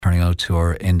out to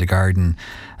our In the Garden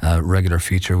regular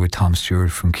feature with Tom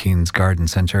Stewart from Keane's Garden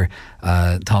Centre.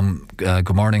 Tom,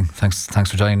 good morning. Thanks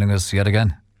for joining us yet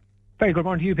again. Very good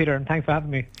morning to you, Peter, and thanks for having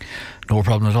me. No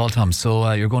problem at all, Tom.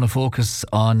 So you're going to focus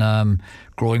on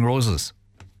growing roses.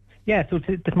 Yeah, so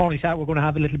this morning's chat, we're going to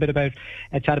have a little bit about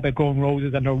a chat about growing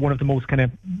roses, and they're one of the most kind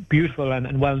of beautiful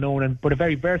and well-known, but a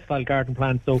very versatile garden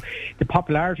plant. So the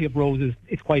popularity of roses,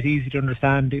 it's quite easy to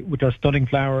understand with their stunning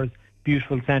flowers,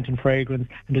 beautiful scent and fragrance,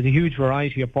 and there's a huge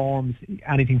variety of forms,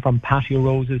 anything from patio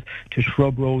roses to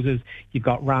shrub roses. You've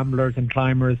got ramblers and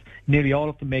climbers. Nearly all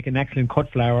of them make an excellent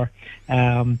cut flower.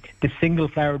 The single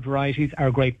flowered varieties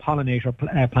are great pollinator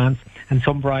plants, and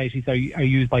some varieties are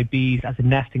used by bees as a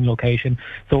nesting location.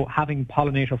 So having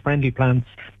pollinator friendly plants,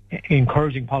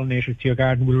 encouraging pollinators to your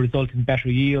garden, will result in better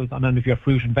yields on any of your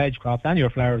fruit and veg crops and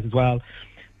your flowers as well.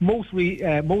 Most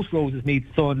roses need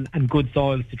sun and good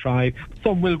soils to thrive.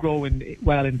 Some will grow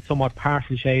in somewhat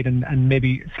partial shade and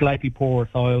maybe slightly poorer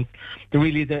soils. There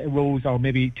really is a rose or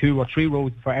maybe 2 or 3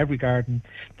 roses for every garden.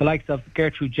 The likes of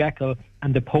Gertrude Jekyll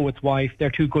and The Poet's Wife,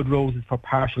 they're 2 good roses for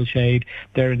partial shade.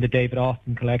 They're in the David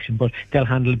Austin collection, but they'll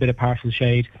handle a bit of partial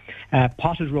shade.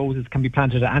 Potted roses can be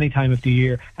planted at any time of the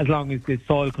year as long as the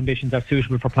soil conditions are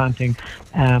suitable for planting.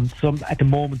 At the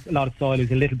moment, a lot of soil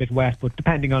is a little bit wet, but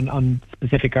depending on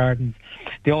specific gardens,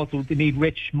 they need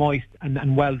rich, moist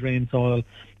and well-drained soil.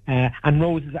 And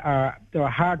roses they're a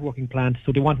hard-working plant,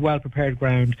 so they want well-prepared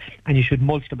ground, and you should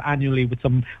mulch them annually with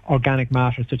some organic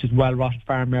matter, such as well-rotted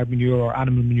farm yard manure or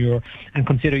animal manure, and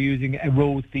consider using a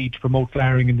rose feed to promote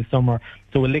flowering in the summer.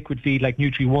 So a liquid feed like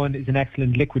Nutri-One is an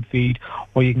excellent liquid feed,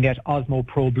 or you can get Osmo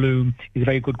Pro Bloom, is a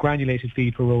very good granulated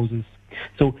feed for roses.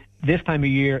 So this time of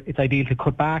year, it's ideal to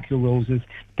cut back your roses.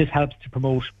 This helps to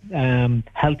promote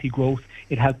healthy growth.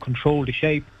 It helps control the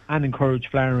shape and encourage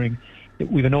flowering.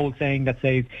 We've an old saying that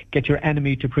says, get your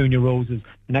enemy to prune your roses,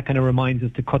 and that kind of reminds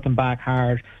us to cut them back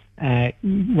hard,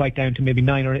 right down to maybe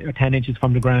 9 or 10 inches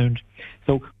from the ground.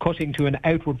 So cutting to an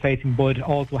outward-facing bud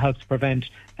also helps prevent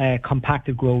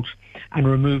compacted growth, and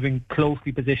removing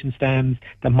closely positioned stems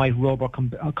that might rub or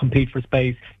compete for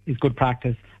space is good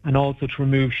practice, and also to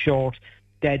remove short,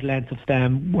 dead lengths of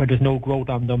stem where there's no growth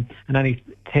on them, and any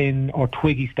thin or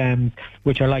twiggy stems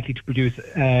which are unlikely to produce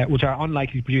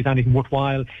anything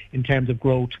worthwhile in terms of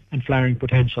growth and flowering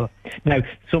potential. Now,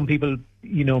 some people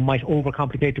might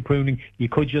overcomplicate the pruning. You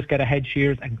could just get a head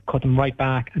shears and cut them right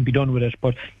back and be done with it,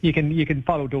 but you can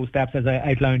follow those steps as I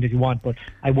outlined if you want, but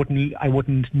I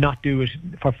wouldn't not do it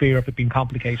for fear of it being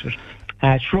complicated.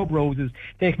 Shrub roses,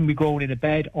 they can be grown in a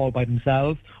bed all by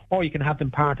themselves, or you can have them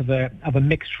part of a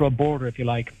mixed shrub border if you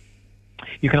like.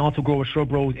 You can also grow a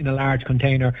shrub rose in a large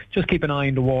container. Just keep an eye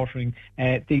on the watering.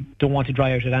 They don't want to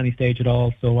dry out at any stage at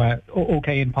all, so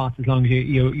okay in pots as long as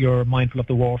you're mindful of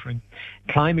the watering.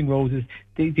 Climbing roses,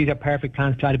 these are perfect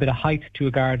plants to add a bit of height to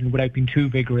a garden without being too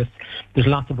vigorous. There's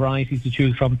lots of varieties to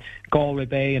choose from. Galway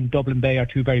Bay and Dublin Bay are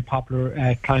 2 very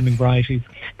popular climbing varieties.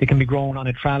 They can be grown on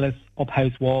a trellis, up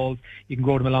house walls. You can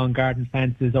grow them along garden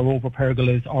fences or over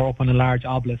pergolas or up on a large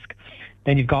obelisk.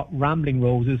 Then you've got rambling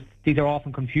roses. These are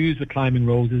often confused with climbing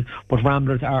roses, but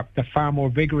ramblers they're far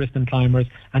more vigorous than climbers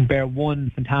and bear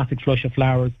one fantastic flush of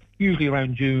flowers, usually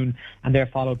around June, and they're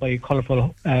followed by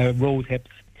colourful rose hips.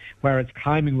 Whereas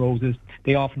climbing roses,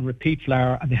 they often repeat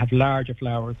flower and they have larger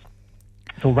flowers.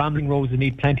 So rambling roses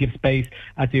need plenty of space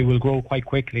as they will grow quite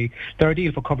quickly. They're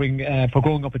ideal for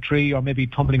growing up a tree or maybe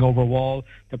tumbling over a wall.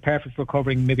 They're perfect for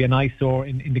covering maybe an eyesore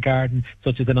in the garden,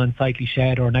 such as an unsightly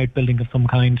shed or an outbuilding of some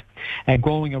kind.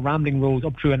 Growing a rambling rose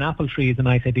up through an apple tree is a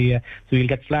nice idea. So you'll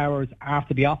get flowers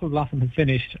after the apple blossom has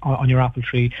finished on your apple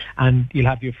tree, and you'll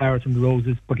have your flowers from the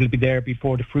roses, but it'll be there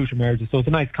before the fruit emerges. So it's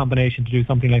a nice combination to do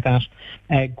something like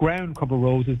that. Ground cover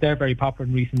roses, they're very popular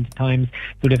in recent times.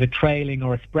 So they have a trailing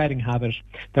or a spreading habit.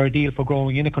 They're ideal for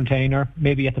growing in a container,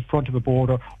 maybe at the front of a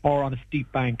border or on a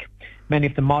steep bank. Many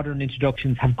of the modern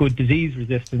introductions have good disease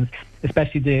resistance,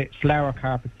 especially the flower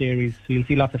carpet series. So you'll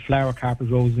see lots of flower carpet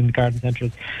roses in the garden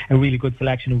centres, a really good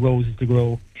selection of roses to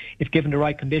grow. If given the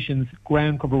right conditions,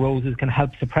 ground cover roses can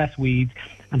help suppress weeds,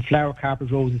 and flower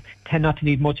carpet roses tend not to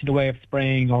need much in the way of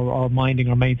spraying or minding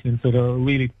or maintenance, so they're a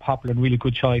really popular and really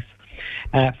good choice.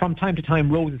 From time to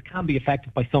time, roses can be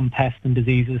affected by some pests and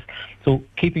diseases, so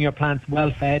keeping your plants well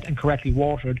fed and correctly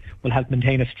watered will help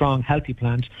maintain a strong, healthy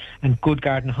plant, and good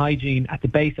garden hygiene at the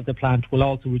base of the plant will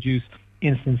also reduce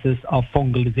instances of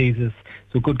fungal diseases.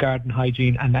 So good garden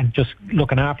hygiene and just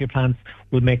looking after your plants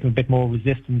will make them a bit more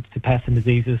resistant to pests and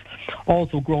diseases.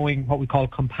 Also growing what we call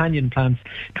companion plants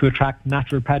to attract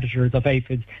natural predators of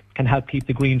aphids can help keep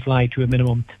the green fly to a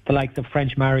minimum. The likes of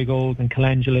French marigolds and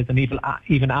calendulas and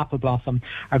even apple blossom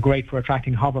are great for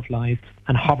attracting hoverflies,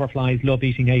 and hoverflies love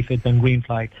eating aphids and green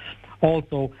fly.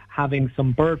 Also, having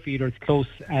some bird feeders close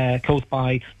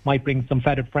by might bring some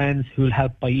feathered friends who will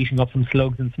help by eating up some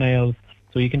slugs and snails.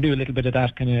 So you can do a little bit of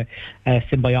that kind of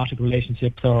symbiotic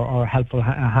relationships or helpful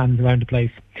hands around the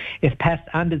place. If pests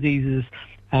and diseases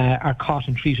are caught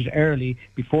and treated early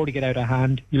before they get out of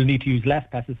hand, you'll need to use less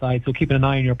pesticides. So keeping an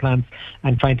eye on your plants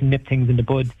and trying to nip things in the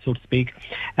bud, so to speak.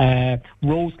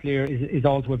 Rose Clear is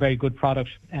also a very good product.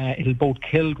 It'll both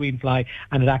kill green fly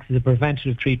and it acts as a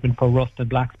preventative treatment for rust and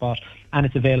black spot, and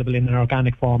it's available in an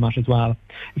organic format as well.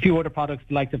 A few other products,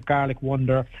 the likes of Garlic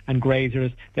Wonder and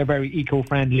Grazers, they're very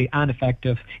eco-friendly and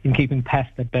effective in keeping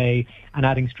pests at bay and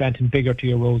adding strength and vigour to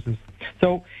your roses.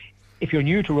 So if you're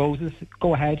new to roses,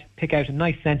 go ahead, pick out a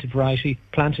nice scented variety,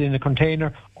 plant it in a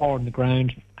container or in the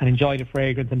ground, and enjoy the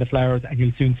fragrance and the flowers, and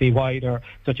you'll soon see why they're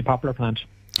such a popular plant.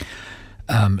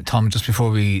 Tom, just before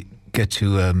we get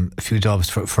to a few jobs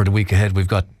for the week ahead, we've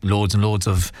got loads and loads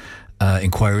of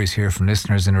inquiries here from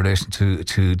listeners in relation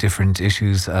to different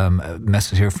issues. A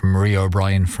message here from Maria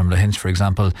O'Brien from Lahinch, for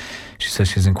example. She says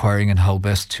she's inquiring on how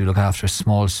best to look after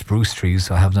small spruce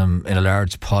trees. I have them in a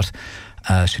large pot.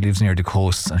 She lives near the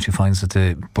coast and she finds that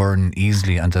they burn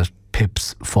easily and that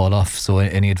pips fall off. So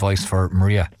any advice for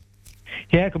Maria?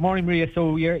 Yeah, good morning, Maria.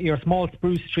 So your small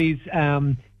spruce trees,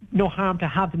 no harm to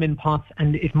have them in pots,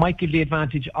 and it might give the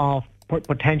advantage of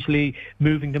potentially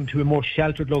moving them to a more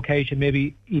sheltered location,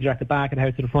 maybe either at the back of the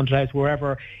house or the front of the house,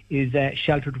 wherever is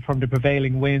sheltered from the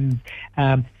prevailing winds.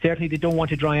 Certainly they don't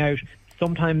want to dry out.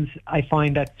 Sometimes I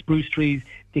find that spruce trees,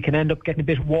 they can end up getting a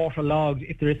bit waterlogged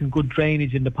if there isn't good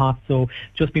drainage in the pot. So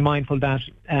just be mindful that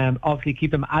obviously keep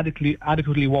them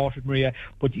adequately watered, Maria,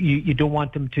 but you don't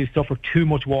want them to suffer too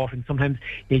much watering. Sometimes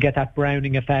you'll get that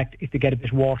browning effect if they get a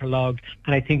bit waterlogged.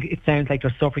 And I think it sounds like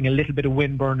they're suffering a little bit of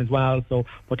windburn as well. So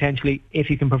potentially if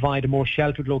you can provide a more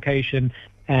sheltered location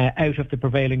out of the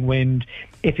prevailing wind,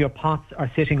 if your pots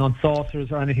are sitting on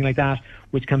saucers or anything like that,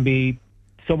 which can be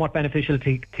somewhat beneficial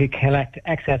to collect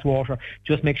excess water,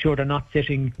 just make sure they're not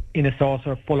sitting in a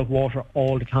saucer full of water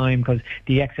all the time, because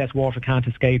the excess water can't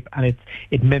escape, and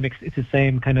it mimics, it's the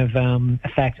same kind of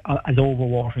effect as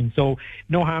overwatering. So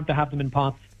no harm to have them in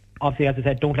pots. Obviously, as I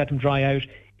said, don't let them dry out.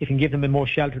 You can give them a more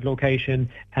sheltered location,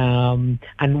 and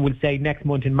we'll say next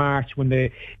month in March, when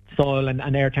the soil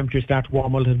and air temperatures start to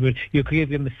warm a little bit, you could give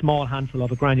them a small handful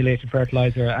of a granulated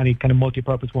fertiliser. Any kind of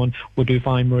multi-purpose one will do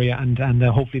fine, Maria, and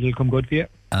hopefully it'll come good for you.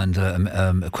 And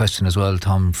a question as well,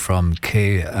 Tom, from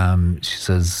Kay. She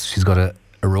says she's got a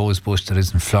rose bush that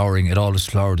isn't flowering. It always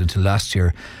flowered until last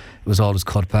year. It was always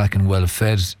cut back and well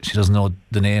fed. She doesn't know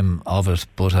the name of it,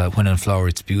 but when in flower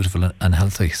it's beautiful and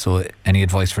healthy. So any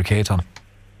advice for Kay, Tom?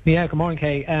 Yeah, good morning,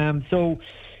 Kay. So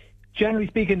generally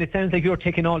speaking, it sounds like you're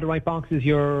ticking all the right boxes.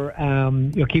 You're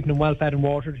keeping them well fed and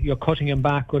watered. You're cutting them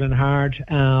back good and hard.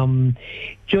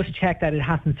 Just check that it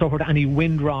hasn't suffered any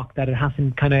wind rock, that it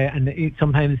hasn't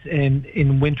sometimes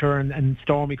in winter and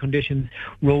stormy conditions,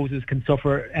 roses can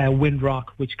suffer wind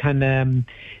rock, which can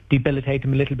debilitate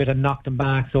them a little bit and knock them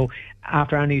back. So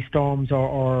after any storms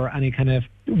or any kind of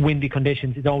windy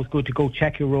conditions, it's always good to go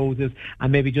check your roses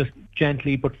and maybe just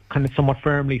gently but kind of somewhat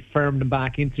firmly firm them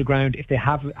back into the ground if they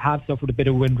have suffered a bit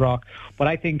of wind rock. But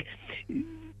I think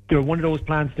they're one of those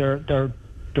plants, they're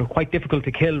quite difficult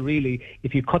to kill, really.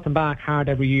 If you cut them back hard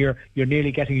every year, you're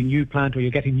nearly getting a new plant, or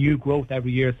you're getting new growth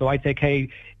every year. So I'd say, Kay,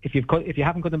 if you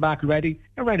haven't cut them back already,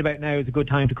 around about now is a good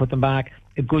time to cut them back.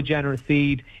 A good generous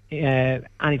seed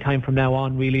any time from now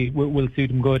on really will suit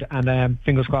them good, and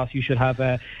fingers crossed you should have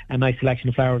a nice selection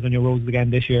of flowers on your roses again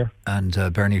this year. And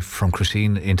Bernie from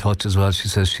Crusheen in touch as well. She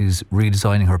says she's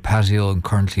redesigning her patio and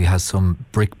currently has some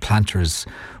brick planters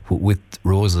with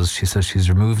roses. She says she's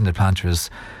removing the planters.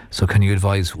 So can you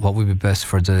advise what would be best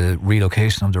for the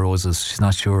relocation of the roses? She's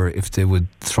not sure if they would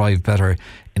thrive better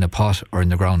in a pot or in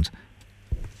the ground.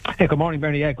 Hey, good morning,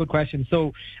 Bernie. Yeah, good question.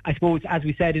 So I suppose, as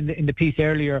we said in the piece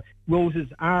earlier, roses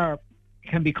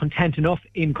can be content enough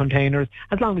in containers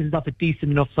as long as it's of a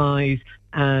decent enough size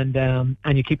and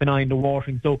you keep an eye on the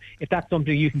watering. So if that's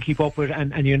something you can keep up with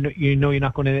and you know you're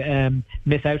not going to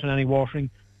miss out on any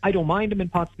watering, I don't mind them in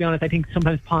pots, to be honest. I think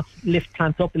sometimes pots lift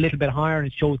plants up a little bit higher and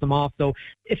it shows them off. So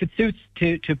if it suits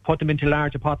to put them into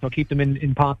larger pots or keep them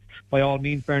in pots, by all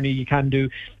means, Bernie, you can do.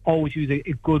 Always use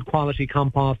a good quality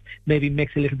compost. Maybe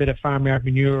mix a little bit of farmyard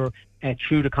manure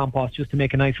through the compost just to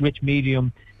make a nice rich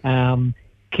medium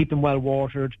Keep them well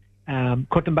watered.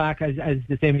 Cut them back as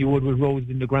the same you would with roses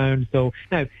in the ground. So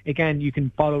now, again, you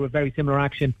can follow a very similar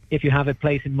action if you have a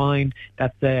place in mind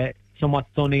that's somewhat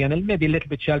sunny and maybe a little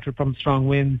bit sheltered from strong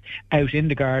winds out in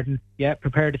the garden. Yeah,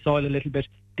 prepare the soil a little bit,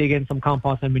 dig in some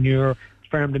compost and manure,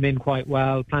 firm them in quite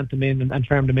well, plant them in and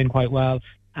firm them in quite well.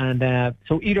 And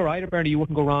so either, Bernie, you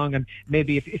wouldn't go wrong. And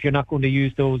maybe if you're not going to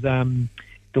use those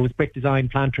brick design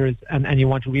planters and you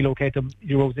want to relocate them,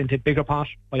 your roses into a bigger pot,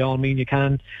 by all means you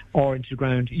can, or into the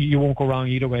ground. You won't go wrong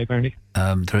either way, Bernie.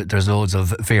 There's loads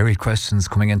of varied questions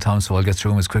coming in, Tom, so I'll get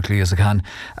through them as quickly as I can.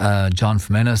 John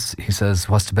from Ennis, he says,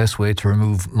 what's the best way to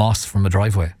remove moss from a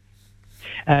driveway?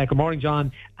 Good morning,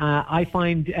 John. I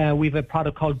find we have a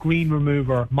product called Green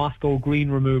Remover, Moscow Green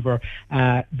Remover,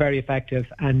 very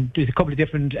effective. And there's a couple of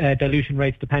different dilution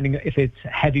rates depending if it's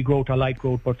heavy growth or light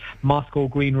growth. But Moscow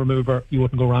Green Remover, you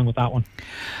wouldn't go wrong with that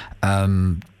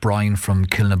one. Brian from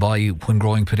Kilnaby, when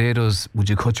growing potatoes, would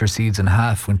you cut your seeds in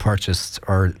half when purchased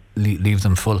or leave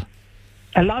them full?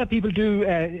 A lot of people do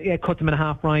cut them in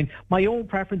half, Brian. My own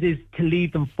preference is to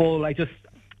leave them full.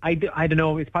 I don't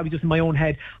know, it's probably just in my own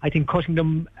head. I think cutting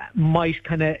them might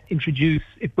kind of introduce,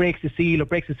 it breaks the seal or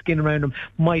breaks the skin around them,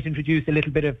 might introduce a little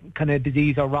bit of kind of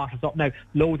disease or rot or something. Now,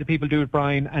 loads of people do it,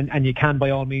 Brian, and you can by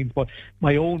all means, but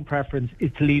my own preference is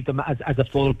to leave them as a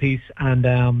full piece.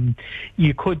 And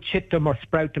you could chit them or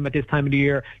sprout them at this time of the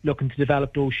year, looking to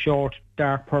develop those short,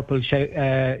 dark purple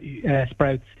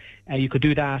sprouts. You could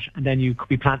do that, and then you could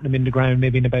be planting them in the ground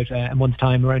maybe in about a month's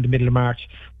time, around the middle of March.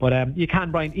 But you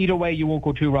can, Brian, either way you won't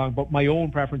go too wrong, but my own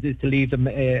preference is to leave them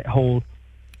whole.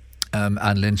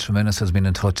 Anne Lynch from Ennis has been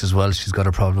in touch as well. She's got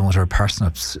a problem with her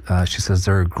parsnips. She says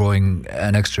they're growing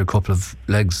an extra couple of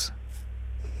legs.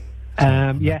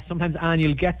 Yes, sometimes, Anne,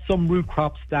 you'll get some root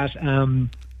crops that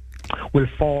will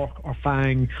fork or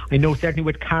fang. I know certainly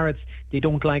with carrots, they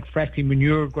don't like freshly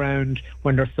manured ground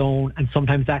when they're sown, and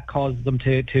sometimes that causes them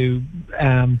to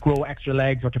grow extra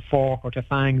legs or to fork or to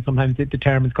fang. Sometimes the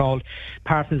term is called.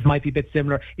 Parsnips might be a bit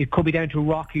similar. It could be down to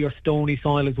rocky or stony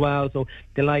soil as well. So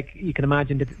they you can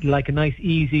imagine, they like a nice,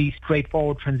 easy,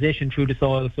 straightforward transition through the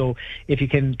soil. So if you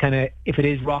can if it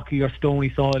is rocky or stony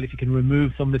soil, if you can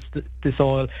remove some of the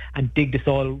soil and dig the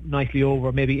soil nicely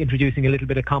over, maybe introducing a little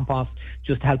bit of compost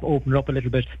just to help open it up a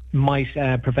little bit, might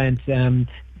prevent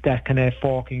that kind of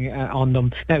forking on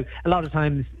them. Now, a lot of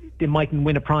times they mightn't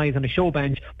win a prize on a show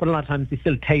bench, but a lot of times they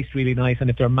still taste really nice,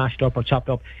 and if they're mashed up or chopped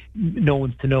up, no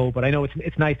one's to know. But I know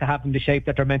it's nice to have them the shape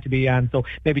that they're meant to be, and so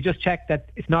maybe just check that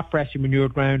it's not freshly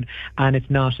manured ground and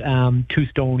it's not too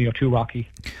stony or too rocky.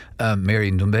 Mary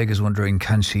in Dunbeg is wondering,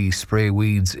 can she spray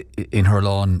weeds in her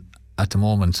lawn at the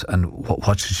moment, and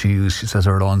what should she use? She says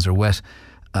her lawns are wet.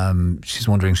 She's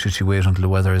wondering, should she wait until the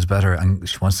weather is better, and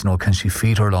she wants to know, can she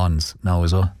feed her lawns now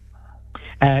as well?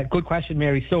 Good question,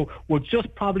 Mary. So we're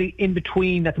just probably in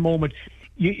between at the moment.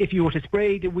 If you were to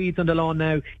spray the weeds on the lawn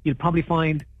now, you'll probably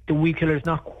find the weed killer is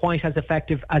not quite as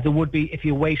effective as it would be if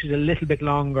you waited a little bit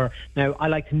longer. Now, I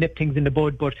like to nip things in the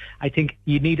bud, but I think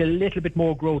you need a little bit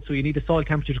more growth, so you need the soil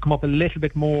temperature to come up a little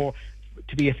bit more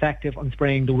to be effective on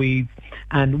spraying the weeds.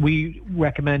 And we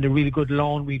recommend a really good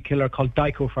lawn weed killer called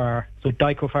Dicofar. So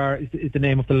Dicofar is the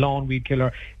name of the lawn weed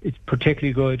killer. It's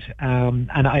particularly good, and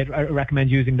I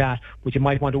recommend using that, but you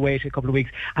might want to wait a couple of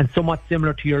weeks. And somewhat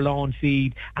similar to your lawn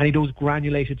feed, any of those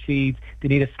granulated feeds, they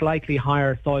need a slightly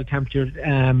higher soil temperature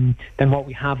than what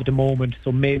we have at the moment.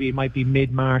 So maybe it might be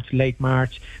mid-March, late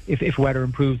March, if weather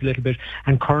improves a little bit.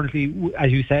 And currently,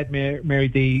 as you said, Mary,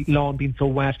 the lawn being so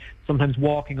wet, sometimes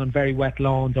walking on very wet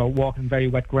lawns or walking on very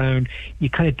wet ground, you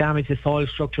kind of damage the soil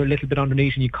structure a little bit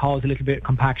underneath, and you cause a little bit of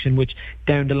compaction, which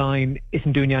down the line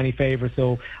isn't doing you any favour.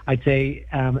 So I'd say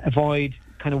avoid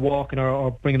kind of walking or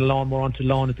bringing the lawnmower onto the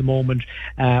lawn at the moment,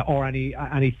 or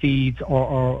any feeds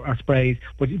or sprays.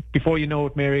 But before you know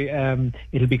it, Mary,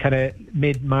 it'll be kind of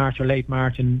mid-March or late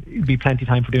March, and it'll be plenty of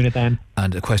time for doing it then.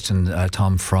 And a question,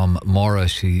 Tom, from Maura.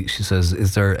 She says,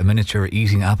 is there a miniature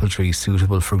eating apple tree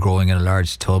suitable for growing in a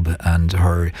large tub? And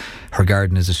her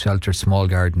garden is a sheltered small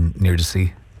garden near the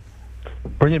sea.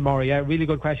 Brilliant, Maura. Yeah, really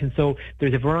good question. So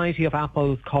there's a variety of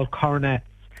apples called coronets.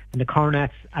 And the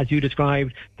coronets, as you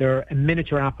described, they're a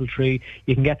miniature apple tree.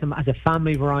 You can get them as a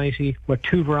family variety, where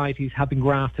two varieties have been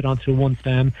grafted onto one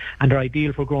stem, and they're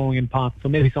ideal for growing in pots. So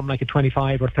maybe something like a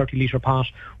 25 or 30 litre pot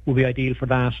would be ideal for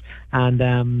that.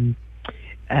 And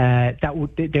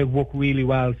they work really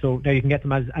well. So now you can get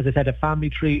them as I said, a family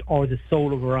tree or as a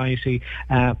solo variety.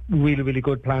 Really, really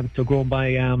good plants. So grown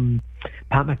by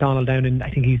Pat McDonald I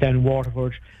think he's down in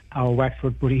Waterford. or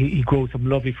Wexford, but he grows some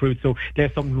lovely fruit. So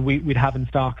there's something we'd have in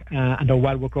stock, and they're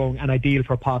well worth growing and ideal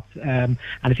for pots. And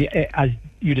if you, as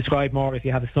you described more, if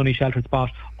you have a sunny sheltered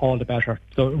spot, all the better.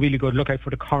 So really good. Look out for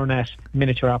the Coronet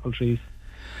miniature apple trees.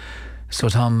 So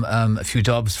Tom, a few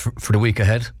jobs for the week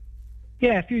ahead.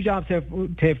 Yeah, a few jobs there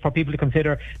for people to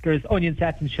consider. There's onion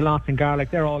sets and shallots and garlic.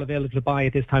 They're all available to buy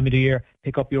at this time of the year.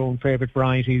 Pick up your own favourite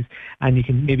varieties, and you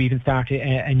can maybe even start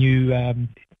a new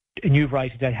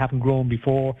variety that you haven't grown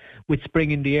before. With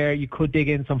spring in the air, you could dig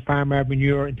in some farm herb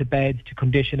manure into beds to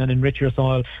condition and enrich your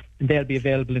soil, and they'll be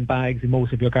available in bags in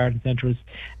most of your garden centres.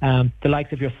 The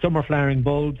likes of your summer flowering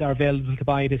bulbs are available to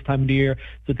buy this time of the year,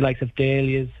 so the likes of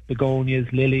dahlias,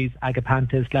 begonias, lilies,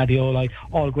 agapanthus, gladioli,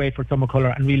 all great for summer colour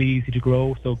and really easy to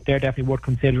grow, so they're definitely worth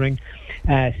considering.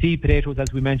 Seed potatoes,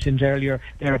 as we mentioned earlier,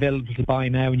 they're available to buy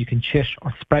now, and you can chit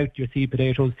or sprout your seed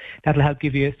potatoes. That'll help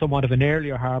give you somewhat of an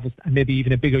earlier harvest and maybe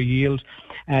even a bigger yield.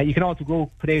 You can also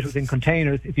grow potatoes in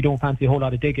containers if you don't fancy a whole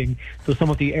lot of digging, so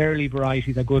some of the early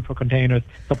varieties are good for containers.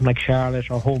 Something like Charlotte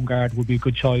or Home Guard would be a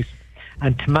good choice.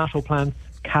 And tomato plants,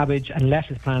 cabbage and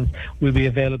lettuce plants will be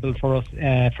available for us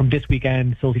from this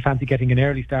weekend, so if you fancy getting an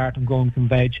early start and growing some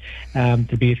veg,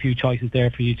 there'll be a few choices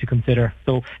there for you to consider.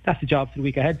 So that's the job for the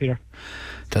week ahead, Peter.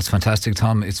 That's fantastic,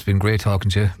 Tom. It's been great talking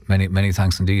to you. Many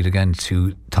thanks indeed again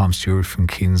to Tom Stewart from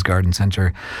Keen's Garden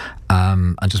Centre.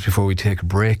 And just before we take a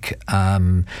break,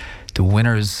 two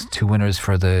winners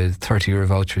for the 30-euro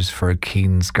vouchers for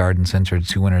Keen's Garden Centre. The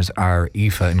two winners are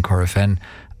Aoife in Corofin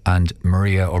and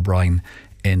Maria O'Brien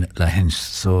in Lahinch.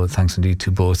 So thanks indeed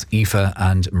to both Aoife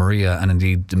and Maria, and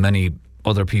indeed the many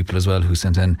other people as well who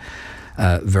sent in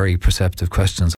very perceptive questions.